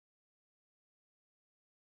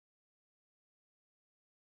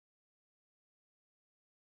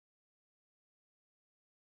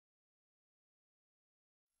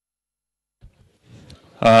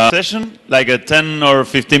session, like a 10 or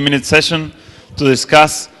 15-minute session to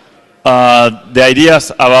discuss the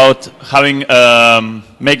ideas about having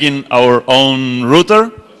making our own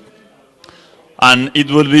router. And it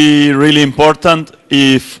would be really important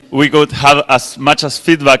if we could have as much as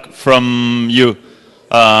feedback from you.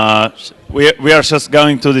 We are just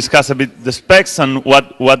going to discuss a bit the specs and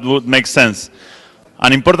what would make sense.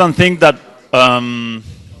 An important thing that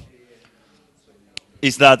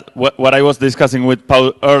is that what I was discussing with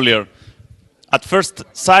Paul earlier. At first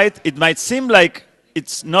sight, it might seem like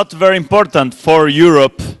it's not very important for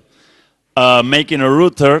Europe making a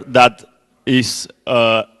router that is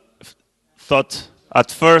thought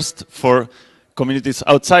at first for communities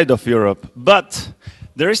outside of Europe. But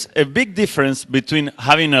there is a big difference between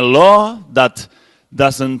having a law that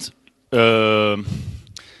doesn't let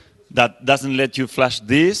you flash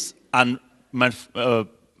this and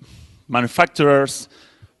manufacturers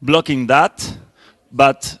blocking that,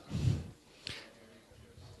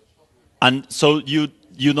 and so you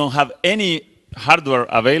don't have any hardware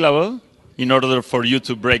available in order for you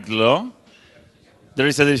to break the law. There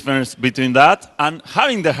is a difference between that and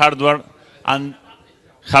having the hardware and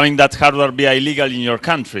having that hardware be illegal in your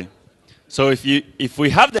country. So if we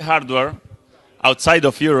have the hardware outside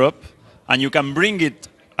of Europe and you can bring it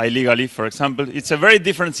illegally, for example, it's a very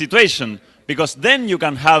different situation because then you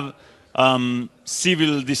can have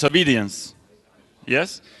civil disobedience.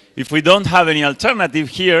 Yes? If we don't have any alternative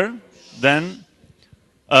here, then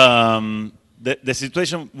the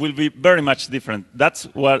situation will be very much different. That's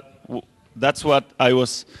what I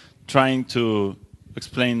was trying to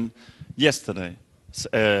explain yesterday.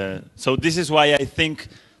 So this is why I think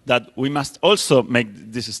that we must also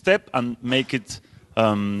make this step and make it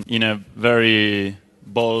in a very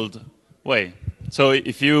bold way. So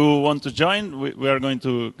if you want to join, we are going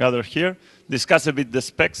to gather here, discuss a bit the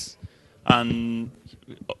specs, and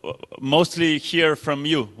mostly hear from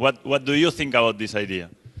you. What do you think about this idea?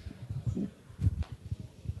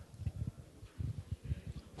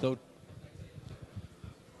 So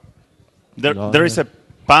there is a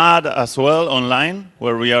pad as well online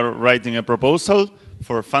where we are writing a proposal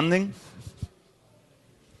for funding.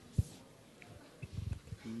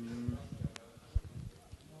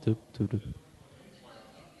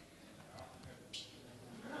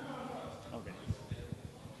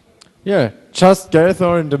 Yeah, just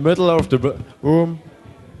gather in the middle of the room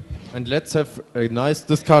and let's have a nice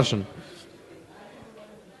discussion.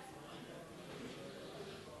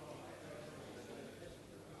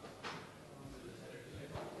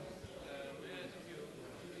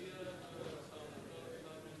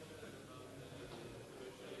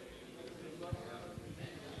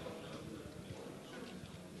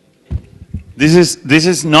 This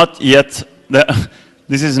is not yet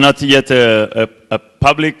a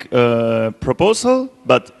public proposal,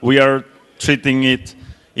 but we are treating it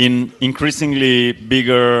in increasingly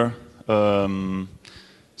bigger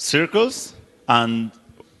circles, and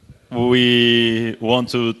we want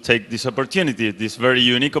to take this opportunity, this very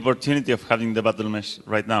unique opportunity of having the Battlemesh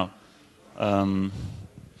right now.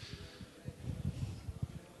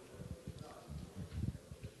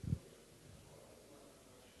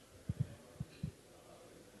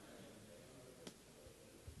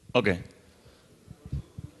 Okay.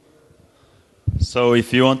 So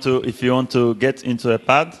if you want to get into a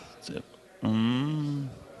pad, boom.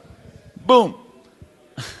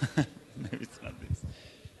 Maybe it's not this.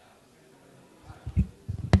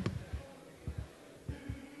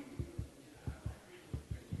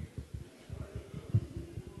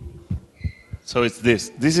 So it's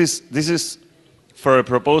this. This is for a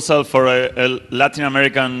proposal for a Latin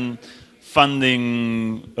American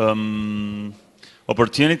funding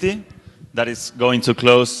opportunity that is going to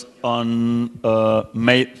close on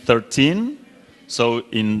May 13, so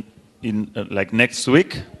in like next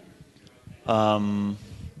week.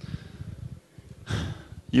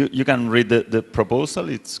 You can read the proposal.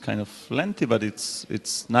 It's kind of lengthy, but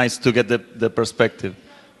it's nice to get the perspective.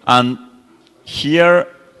 And here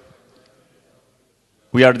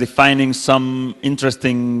we are defining some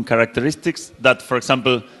interesting characteristics that, for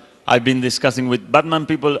example, I've been discussing with Batman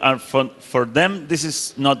people, and for them this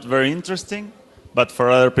is not very interesting, but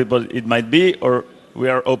for other people it might be, or we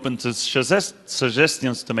are open to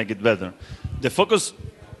suggestions to make it better. The focus...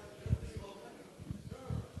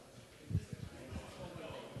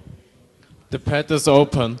 The pad is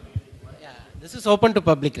open. Yeah, this is open to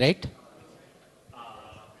public, right?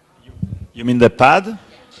 You mean the pad?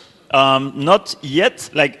 Not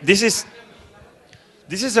yet. Like this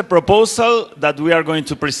is a proposal that we are going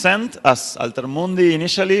to present as Altermundi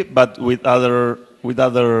initially, but with other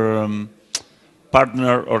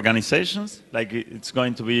partner organizations. Like it's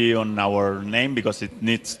going to be on our name because it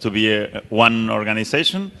needs to be one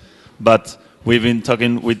organization. But we've been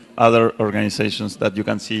talking with other organizations that you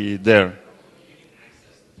can see there.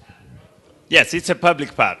 Yes, it's a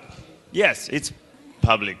public path. Yes, it's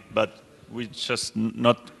public, but we're just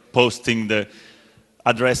not posting the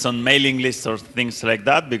address on mailing lists or things like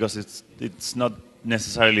that because it's not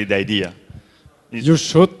necessarily the idea. You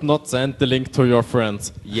should not send the link to your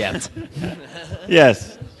friends yet.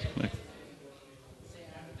 Yes.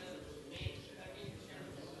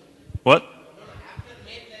 What?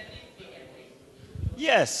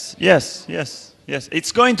 Yes, yes, yes, yes.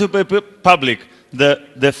 It's going to be public.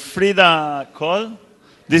 The Frida call.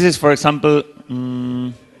 This is, for example,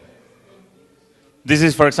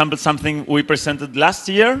 something we presented last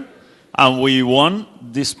year, and we won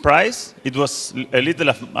this prize. It was a little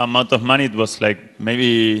amount of money. It was like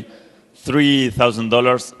maybe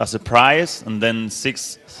 $3,000 as a prize, and then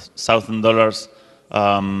 $6,000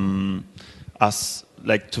 as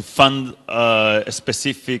like to fund a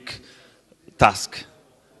specific task.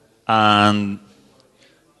 And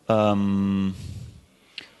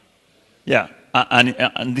yeah,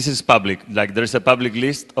 and this is public. Like there is a public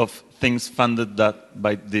list of things funded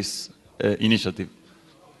by this initiative.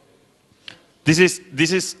 This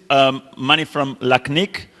is money from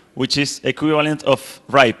LACNIC, which is equivalent of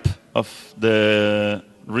RIPE, of the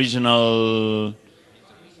regional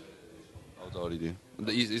authority.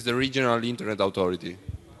 It's the regional internet authority.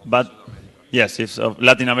 But yes, it's of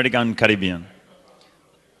Latin America and Caribbean.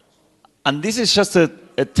 And this is just a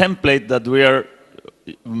template that we are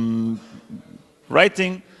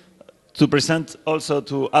writing to present also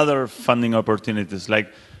to other funding opportunities,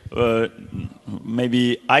 like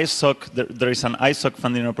maybe ISOC. There is an ISOC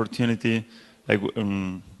funding opportunity. Like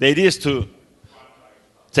the idea is to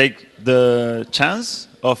take the chance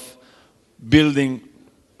of building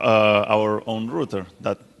our own router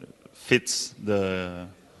that fits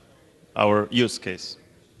our use case.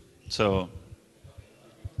 So,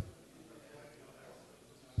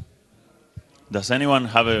 does anyone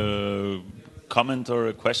have a comment or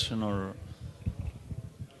a question or?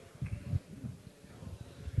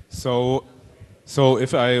 So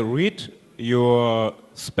if I read your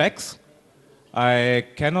specs, I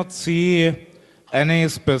cannot see any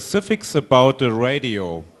specifics about the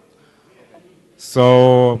radio.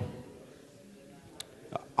 So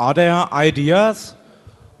are there ideas?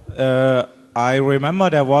 I remember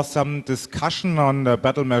there was some discussion on the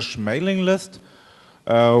Battlemesh mailing list.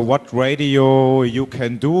 What radio you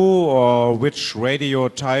can do or which radio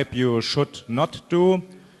type you should not do.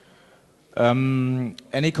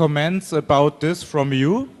 Any comments about this from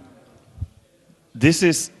you? This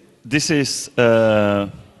is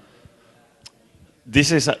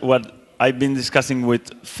what I've been discussing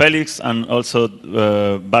with Felix and also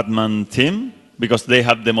Batman team because they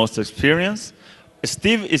have the most experience.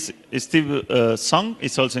 Steve Song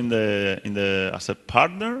is also in the as a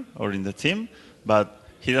partner or in the team, but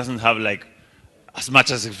he doesn't have like as much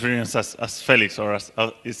as experience as Felix, or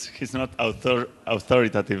he's not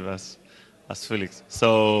authoritative as Felix.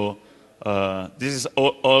 So this is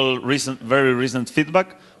all very recent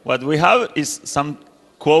feedback. What we have is some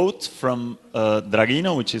quotes from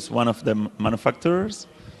Dragino, which is one of the manufacturers,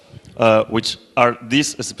 which are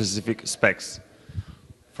these specific specs.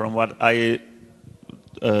 From what I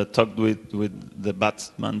talked with the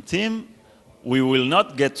Batman team, we will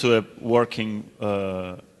not get to a working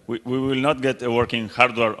we will not get a working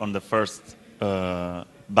hardware on the first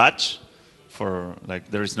batch.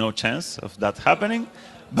 There is no chance of that happening,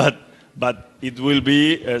 but it will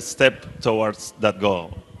be a step towards that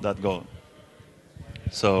goal.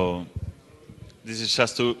 So this is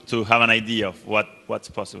just to have an idea of what's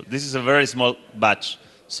possible. This is a very small batch,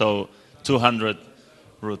 so 200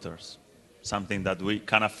 routers, something that we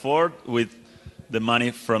can afford with the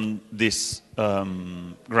money from this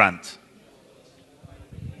grant.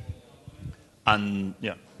 And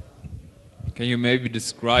yeah. Can you maybe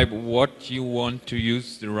describe what you want to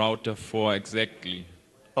use the router for exactly?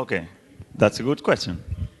 Okay, that's a good question.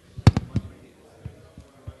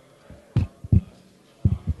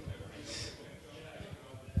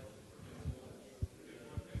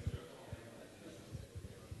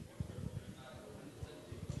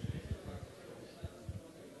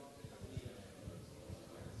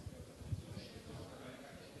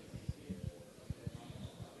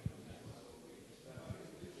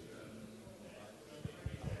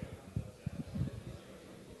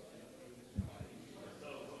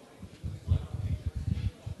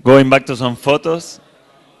 Going back to some photos,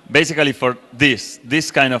 basically for this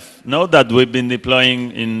kind of node that we've been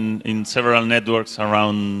deploying in several networks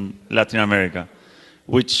around Latin America.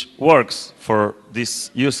 which works for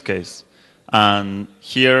this use case. And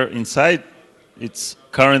here inside, it's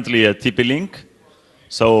currently a TP-Link.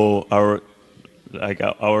 So our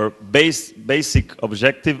basic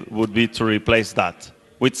objective would be to replace that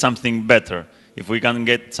with something better. If we can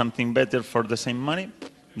get something better for the same money,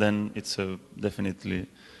 then it's definitely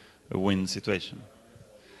a win situation.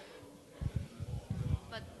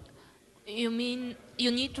 But you mean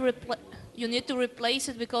you need to replace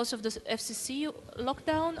it because of the FCC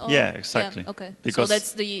lockdown? Or? Yeah, exactly. Yeah, okay, Because so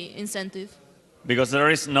that's the incentive. Because there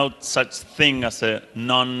is no such thing as a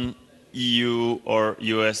non-EU or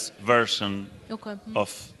US version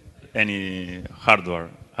of any hardware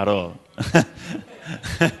at all.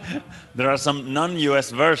 There are some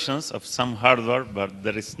non-US versions of some hardware, but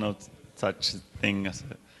there is no such thing as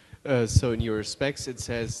a... So in your specs it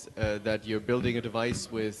says that you're building a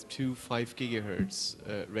device with two 5 gigahertz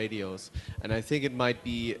radios, and I think it might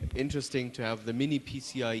be interesting to have the mini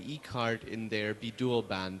PCIe card in there be dual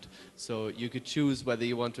band. So you could choose whether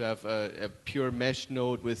you want to have a pure mesh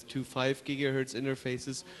node with two 5 gigahertz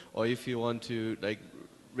interfaces, or if you want to like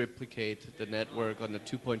replicate the network on the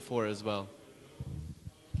 2.4 as well.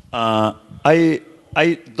 I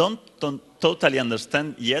don't totally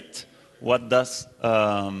understand yet what does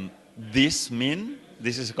this mean.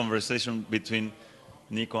 This is a conversation between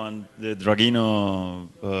Nico and the Dragino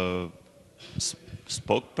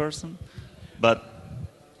spokesperson. But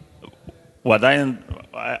what I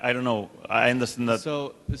don't know. I understand that.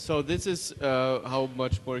 So this is how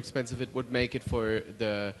much more expensive it would make it for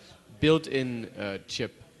the built-in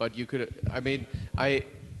chip. But you could,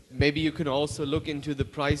 maybe you can also look into the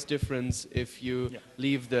price difference if you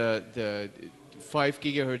leave the 5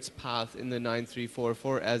 gigahertz path in the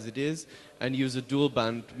 9344 as it is and use a dual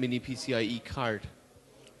band mini PCIe card.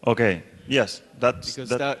 Okay. Yes. Because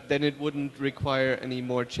then it wouldn't require any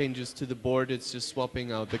more changes to the board. It's just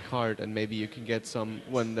swapping out the card, and maybe you can get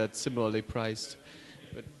one that's similarly priced.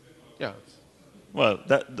 But yeah. Well,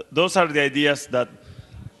 those are the ideas that.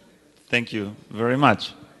 Thank you very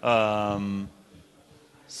much.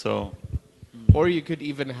 Or you could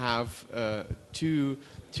even have two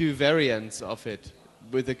variants of it.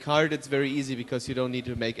 With the card, it's very easy because you don't need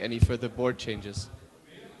to make any further board changes.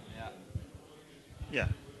 Yeah.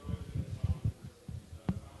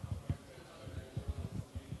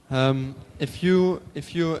 If you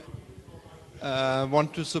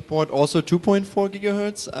want to support also 2.4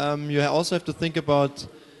 gigahertz, you also have to think about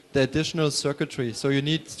the additional circuitry. So you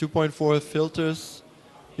need 2.4 filters.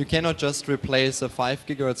 You cannot just replace a 5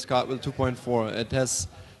 gigahertz card with 2.4. It has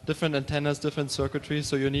different antennas, different circuitry,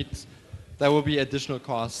 so there will be additional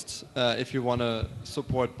costs if you want to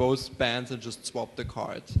support both bands and just swap the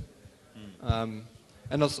card.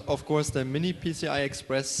 And of course the mini PCI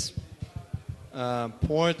Express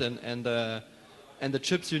port and the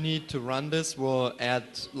chips you need to run this will add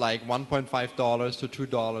like $1.5 to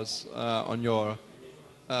 $2 on your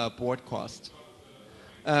board cost.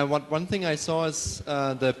 One thing I saw is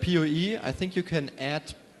the PoE. I think you can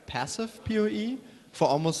add passive PoE for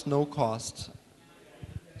almost no cost.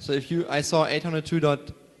 So I saw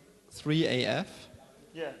 802.3 AF.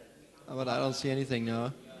 Yeah. But I don't see anything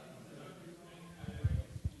now.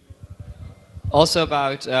 Also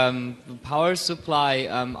about power supply,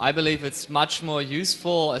 I believe it's much more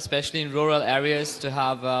useful, especially in rural areas, to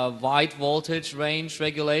have a wide voltage range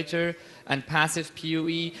regulator and passive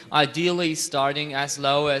PoE, ideally starting as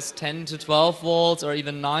low as 10 to 12 volts or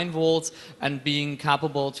even 9 volts and being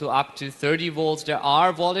capable to up to 30 volts. There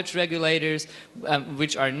are voltage regulators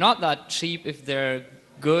which are not that cheap if they're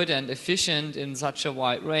good and efficient in such a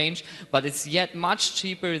wide range, but it's yet much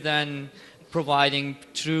cheaper than providing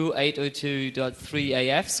true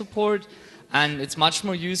 802.3 AF support, and it's much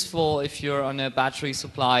more useful if you're on a battery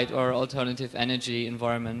supplied or alternative energy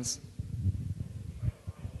environments.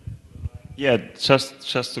 Yeah,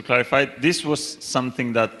 just to clarify, this was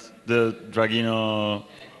something that the Dragino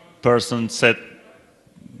person said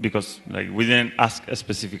because we didn't ask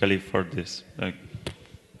specifically for this.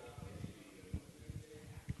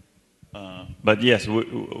 But yes,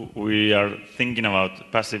 we are thinking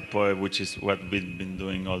about passive PoE, which is what we've been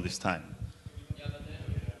doing all this time.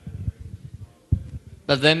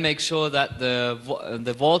 But then make sure that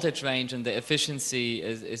the voltage range and the efficiency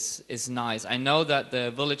is nice. I know that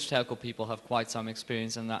the village telco people have quite some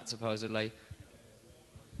experience in that, supposedly.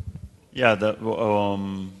 Yeah, the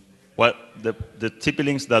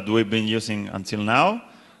TP-Links that we've been using until now,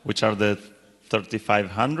 which are the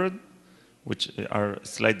 3500, which are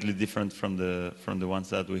slightly different from the ones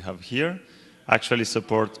that we have here, actually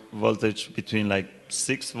support voltage between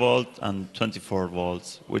 6 volt and 24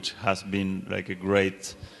 volts, which has been a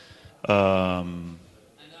great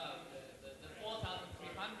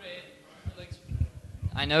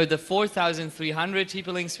I know the 4300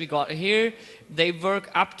 TP-Links we got here, they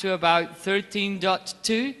work up to about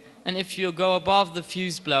 13.2, and if you go above, the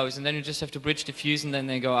fuse blows, and then you just have to bridge the fuse, and then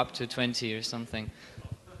they go up to 20 or something.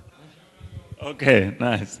 Okay,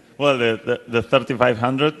 nice. Well, the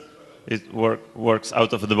 3500 works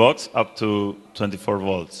out of the box up to 24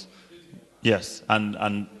 volts. Yes, and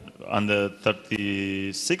the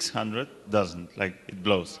 3600 doesn't, like it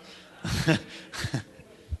blows.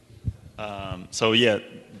 So yeah,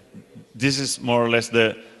 this is more or less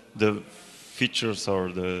the features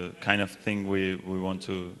or the kind of thing we want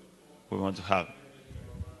to have.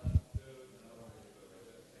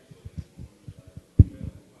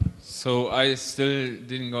 So I still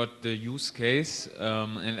didn't got the use case,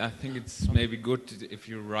 and I think it's maybe good if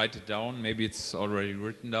you write it down. Maybe it's already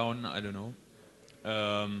written down, I don't know.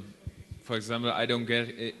 For example, I don't get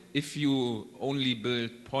it. If you only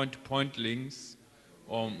build point-to-point links,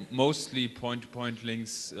 or mostly point-to-point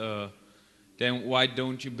links, then why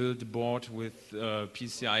don't you build a board with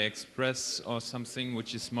PCI Express or something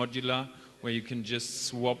which is modular, where you can just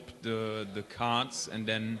swap the cards and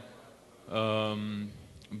then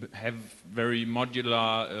have very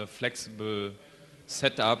modular, flexible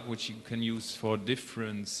setup which you can use for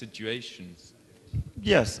different situations?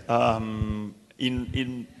 Yes,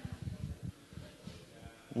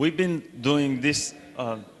 we've been doing this.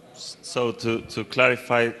 So to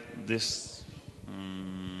clarify this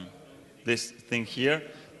this thing here,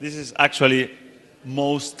 this is actually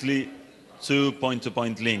mostly two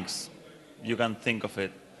point-to-point links. You can think of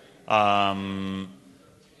it, and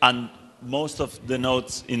most of the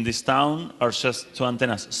nodes in this town are just two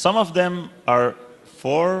antennas. Some of them are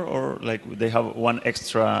four, or like they have one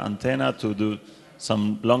extra antenna to do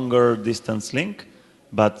some longer distance link,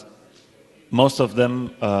 but most of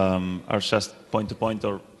them are just point-to-point,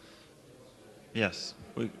 or yes,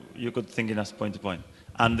 you could think it as point-to-point.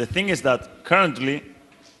 And the thing is that currently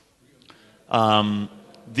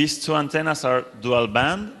these two antennas are dual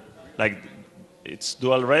band, like it's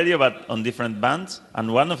dual radio, but on different bands.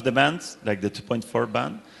 And one of the bands, like the 2.4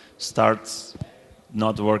 band, starts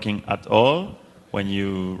not working at all when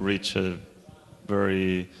you reach a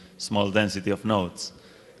very small density of nodes.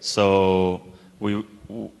 So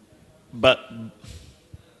but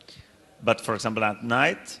for example, at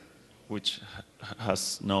night, which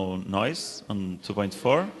has no noise on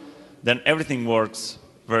 2.4, then everything works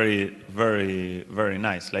very, very, very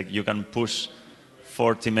nice. Like you can push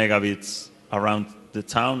 40 megabits around the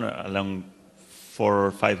town along 4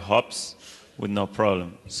 or 5 hops with no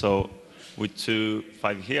problem. So with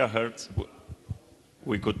 5 gigahertz,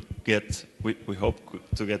 we could get, we hope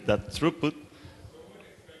to get that throughput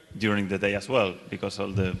during the day as well, because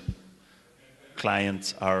all the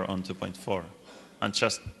clients are on 2.4, and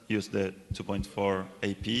just use the 2.4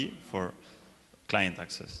 AP for client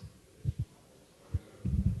access,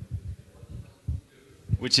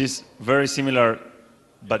 which is very similar,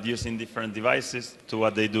 but using different devices, to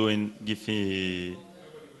what they do in Giphy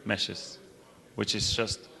meshes, which is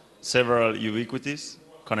just several ubiquities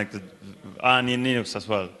connected, and in Linux as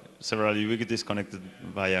well, several ubiquities connected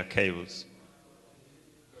via cables.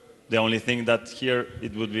 The only thing that here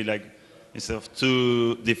it would be like, instead of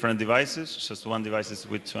 2 different devices, just one device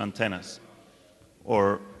with 2 antennas,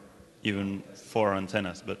 or even 4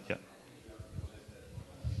 antennas, but yeah.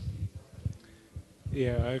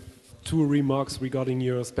 Yeah, I have 2 remarks regarding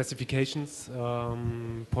your specifications.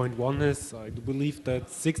 Point 1 is, I do believe that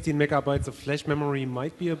 16 megabytes of flash memory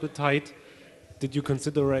might be a bit tight. Did you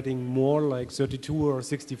consider adding more, like 32 or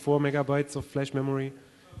 64 megabytes of flash memory?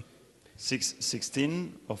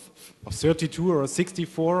 16 of 32 or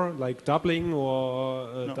 64, like doubling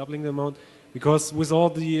or No. doubling the amount? Because with all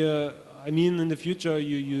the, I mean, in the future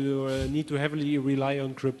you need to heavily rely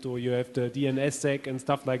on crypto. You have the DNSSEC and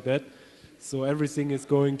stuff like that. So everything is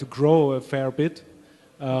going to grow a fair bit.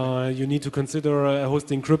 You need to consider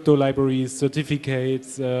hosting crypto libraries,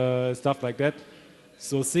 certificates, stuff like that.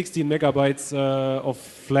 So 16 megabytes of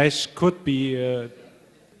flash could be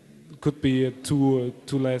too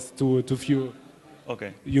less, too few.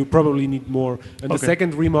 Okay. You probably need more. And Okay. the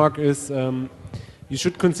second remark is you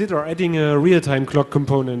should consider adding a real-time clock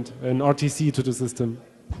component, an RTC, to the system.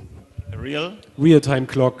 A real-time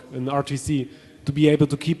clock, an RTC, to be able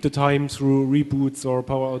to keep the time through reboots or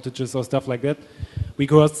power outages or stuff like that.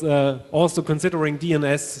 Because also considering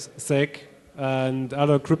DNSSEC and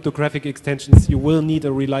other cryptographic extensions, you will need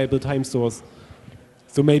a reliable time source.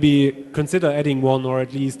 So maybe consider adding one, or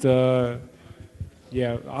at least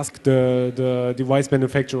ask the device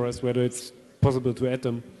manufacturers whether it's possible to add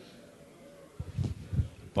them.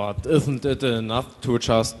 But isn't it enough to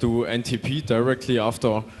just do NTP directly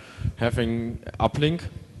after having uplink?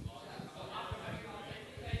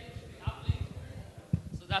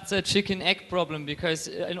 So that's a chicken-egg problem, because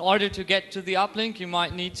in order to get to the uplink, you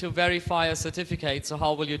might need to verify a certificate. So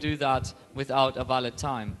how will you do that without a valid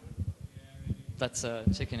time? That's a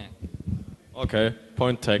chicken-egg. Okay,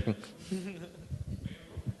 point taken.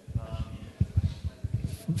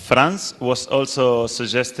 France was also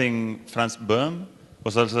suggesting, France Böhm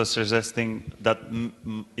was also suggesting that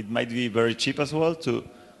it might be very cheap as well to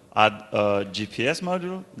add a GPS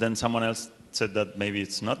module. Then someone else said that maybe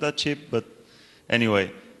it's not that cheap, but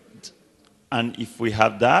anyway. And if we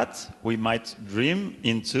have that, we might dream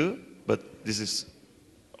into, but this is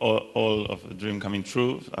all of a dream coming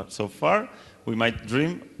true so far, we might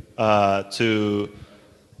dream to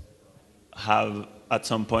have at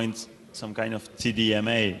some point some kind of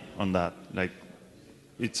TDMA on that. Like,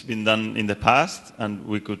 it's been done in the past, and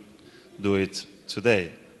we could do it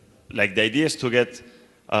today. Like, the idea is to get,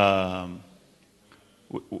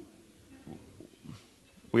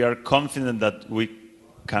 we are confident that we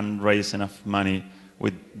can raise enough money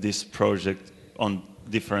with this project on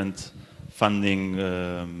different funding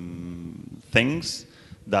things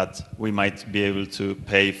that we might be able to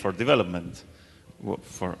pay for development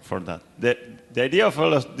for that. The idea of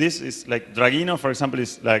all of this is like Dragino, for example,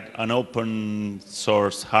 is like an open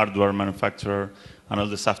source hardware manufacturer, and all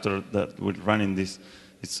the software that would run in this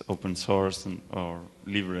is open source or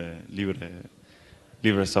libre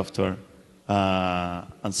software.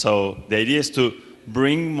 And so the idea is to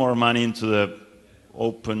bring more money into the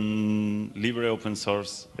libre open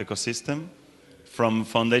source ecosystem from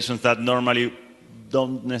foundations that normally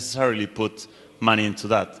don't necessarily put money into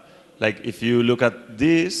that. Like, if you look at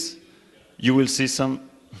this, you will see some...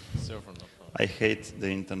 I hate the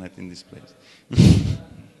internet in this place.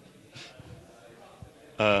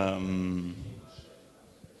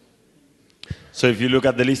 So if you look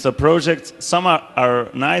at the list of projects, some are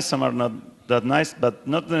nice, some are not that nice, but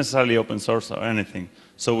not necessarily open source or anything.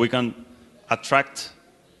 So we can attract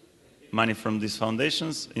money from these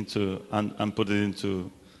foundations into and put it into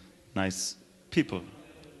nice people.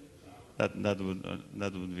 That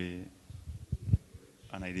would be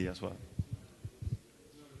an idea as well.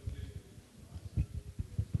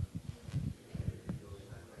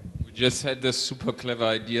 We just had this super clever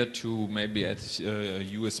idea to maybe add a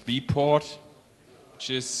USB port,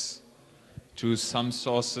 which is to some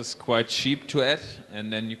sources quite cheap to add,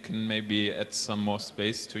 and then you can maybe add some more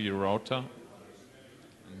space to your router.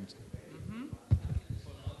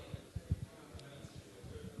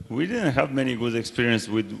 We didn't have many good experience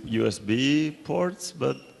with USB ports,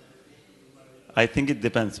 but I think it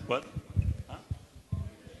depends. What? Huh?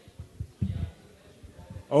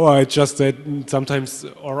 Oh, I just said sometimes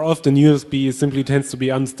or often USB simply tends to be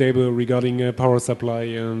unstable regarding power supply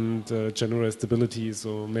and general stability,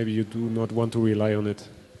 so maybe you do not want to rely on it.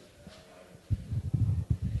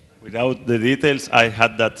 Without the details, I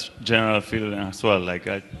had that general feeling as well, like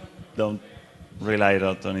I don't rely a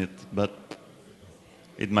lot on it, but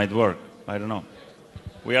it might work. I don't know.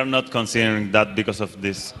 We are not considering that because of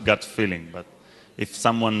this gut feeling, but if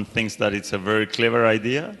someone thinks that it's a very clever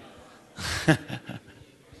idea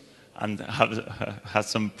and has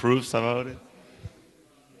some proofs about it.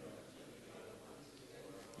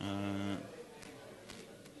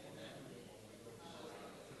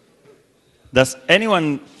 Does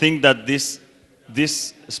anyone think that this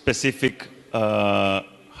specific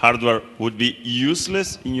hardware would be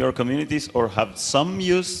useless in your communities or have some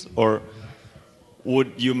use, or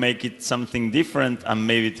would you make it something different and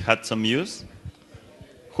maybe it had some use?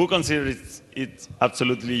 Who considers it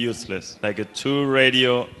absolutely useless? Like a 5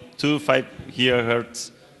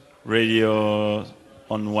 gigahertz radio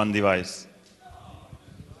on one device?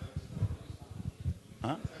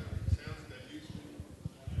 Huh?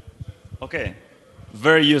 Okay,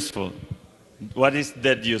 very useful. What is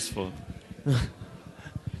that useful?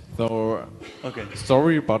 So, okay.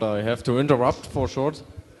 Sorry, but I have to interrupt for short.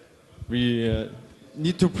 We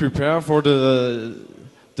need to prepare for the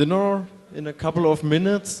dinner in a couple of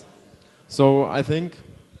minutes. So I think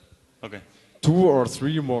 2 or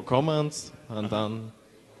 3 more comments, and then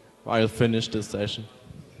I'll finish this session.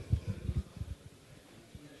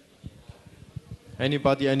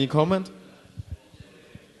 Anybody, any comment?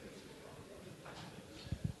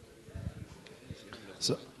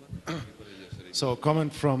 So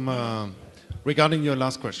comment from regarding your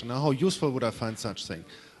last question. Now, how useful would I find such thing?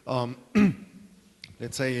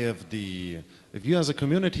 Let's say if you as a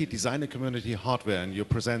community design a community hardware and you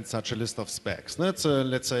present such a list of specs, that's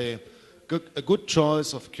let's say a good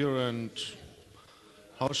choice of current.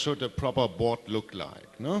 How should a proper board look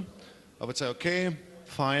like? No, I would say okay,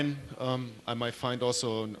 fine. I might find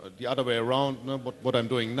also the other way around, you know, what I'm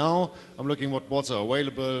doing now. I'm looking what boards are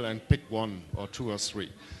available and pick one or two or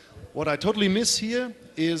three. What I totally miss here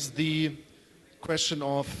is the question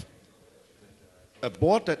of a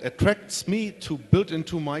board that attracts me to build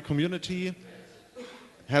into my community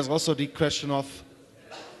has also the question of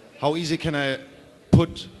how easy can I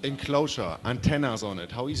put enclosure, antennas on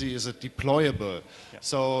it? How easy is it deployable? Yeah.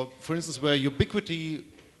 So, for instance, where Ubiquiti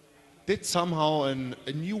did somehow a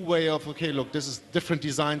new way of, okay, look, this is different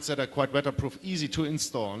designs that are quite weatherproof, easy to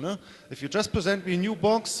install. No? If you just present me a new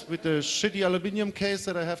box with a shitty aluminum case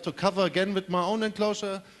that I have to cover again with my own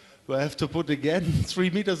enclosure, where I have to put again 3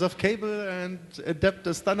 meters of cable and adapt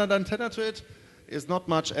a standard antenna to it, is not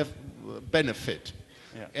much benefit.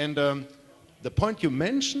 Yeah. And the point you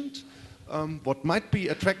mentioned, what might be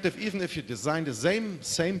attractive even if you design the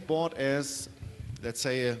same board as, let's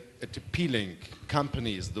say, a TP-Link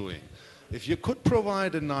company is doing. If you could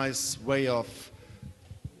provide a nice way of,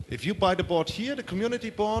 if you buy the board here, the community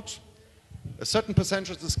board, a certain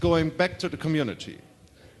percentage is going back to the community.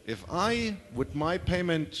 If I, with my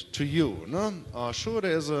payment to you, are sure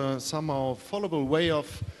there's a somehow followable way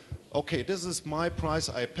of, okay, this is my price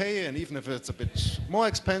I pay, and even if it's a bit more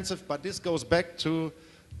expensive, but this goes back to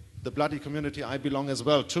the bloody community I belong as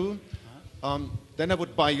well to, then I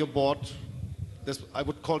would buy your board. This, I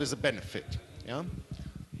would call this a benefit. Yeah?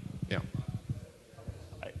 Yeah.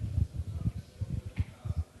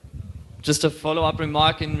 Just a follow-up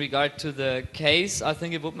remark in regard to the case. I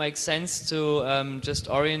think it would make sense to just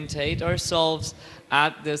orientate ourselves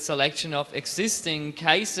at the selection of existing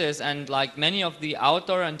cases, and like many of the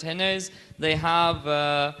outdoor antennas, they have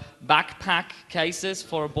backpack cases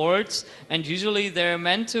for boards, and usually they're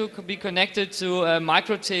meant to be connected to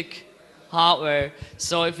MikroTik hardware.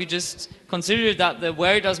 So if you just consider that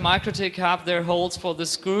where does MikroTik have their holes for the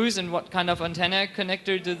screws and what kind of antenna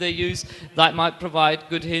connector do they use, that might provide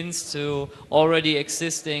good hints to already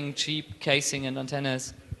existing cheap casing and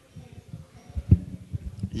antennas.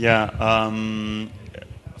 Yeah,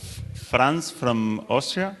 Franz from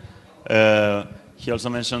Austria, he also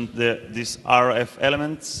mentioned these RF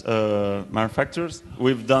elements manufacturers.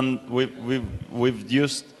 We've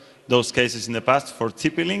used those cases in the past for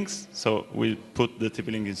TP-Links, so we put the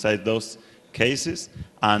TP-Link inside those cases,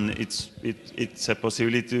 and it's a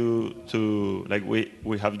possibility to like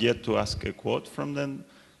we have yet to ask a quote from them,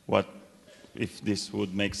 what if this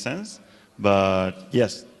would make sense, but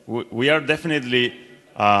yes, we are definitely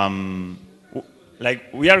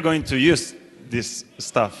like we are going to use this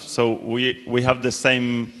stuff, so we have the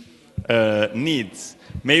same needs.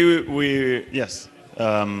 Maybe yes.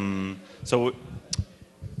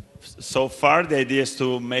 So far, the idea is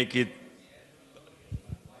to make it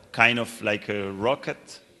kind of like a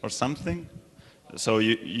rocket or something. So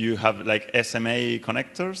you have like SMA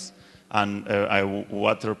connectors and a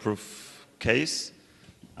waterproof case,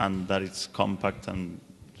 and that it's compact and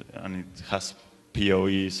it has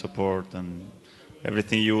PoE support and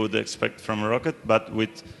everything you would expect from a rocket, but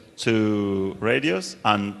with 2 radios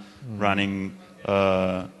and running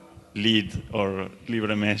lead or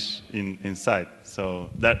LibreMesh inside. So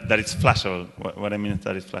that it's flashable. What I mean is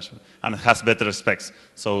that it's flashable. And it has better specs.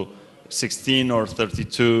 So 16 or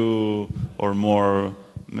 32 or more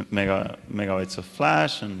megabytes of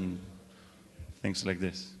flash and things like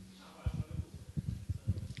this.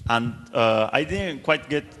 And I didn't quite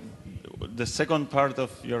get the second part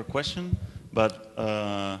of your question, but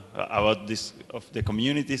about this of the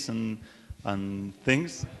communities and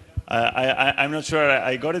things. I'm not sure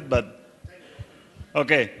I got it, but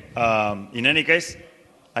okay. In any case,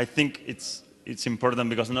 I think it's important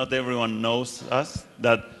because not everyone knows us,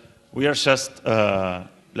 that we are just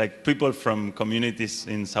like people from communities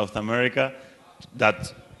in South America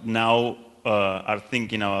that now are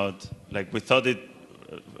thinking about, like we thought it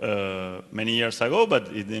many years ago, but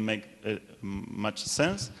it didn't make much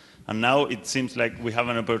sense. And now it seems like we have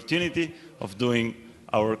an opportunity of doing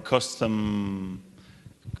our custom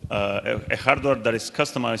a hardware that is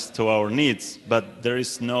customized to our needs, but there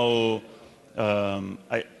is no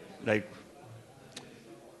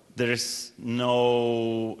there is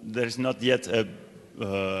not yet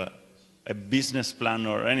a business plan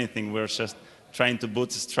or anything. We're just trying to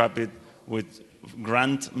bootstrap it with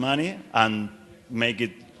grant money and make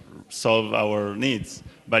it solve our needs.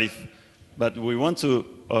 But we want to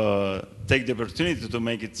take the opportunity to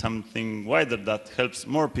make it something wider that helps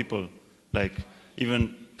more people, like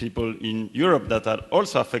even people in Europe that are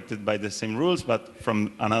also affected by the same rules, but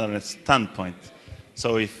from another standpoint.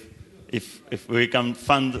 So if we can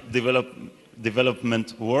fund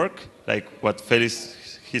development work, like what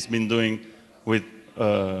Felix has been doing with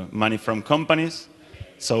money from companies,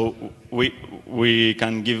 So we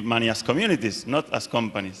can give money as communities, not as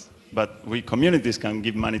companies. But we communities can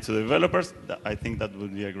give money to the developers. I think that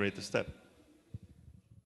would be a great step.